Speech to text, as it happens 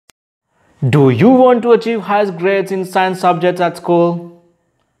Do you want to achieve highest grades in science subjects at school?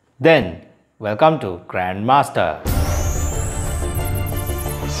 Then, welcome to Grandmaster.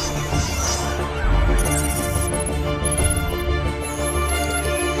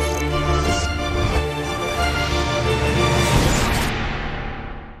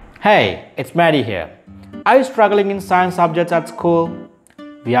 Hey, it's Maddie here. Are you struggling in science subjects at school?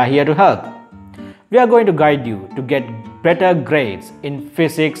 We are here to help. We are going to guide you to get better grades in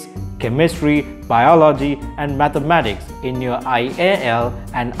physics, chemistry, biology and mathematics in your IAL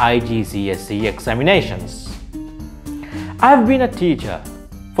and IGCSE examinations. I've been a teacher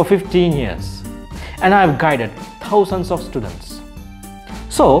for 15 years and I've guided thousands of students.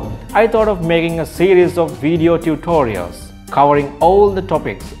 So I thought of making a series of video tutorials covering all the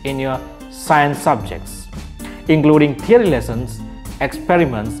topics in your science subjects, including theory lessons,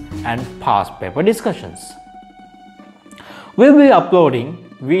 experiments and past paper discussions. We'll be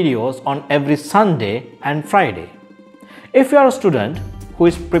uploading videos on every Sunday and Friday. If you are a student who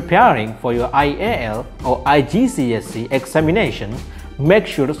is preparing for your IAL or IGCSE examination, make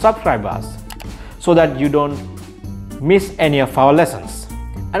sure to subscribe us so that you don't miss any of our lessons.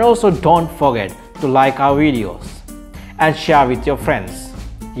 And also don't forget to like our videos and share with your friends.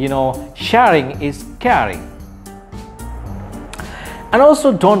 You know, sharing is caring. And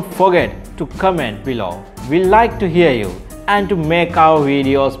also don't forget to comment below. We like to hear you and to make our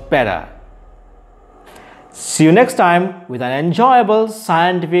videos better. See you next time with an enjoyable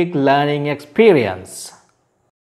scientific learning experience.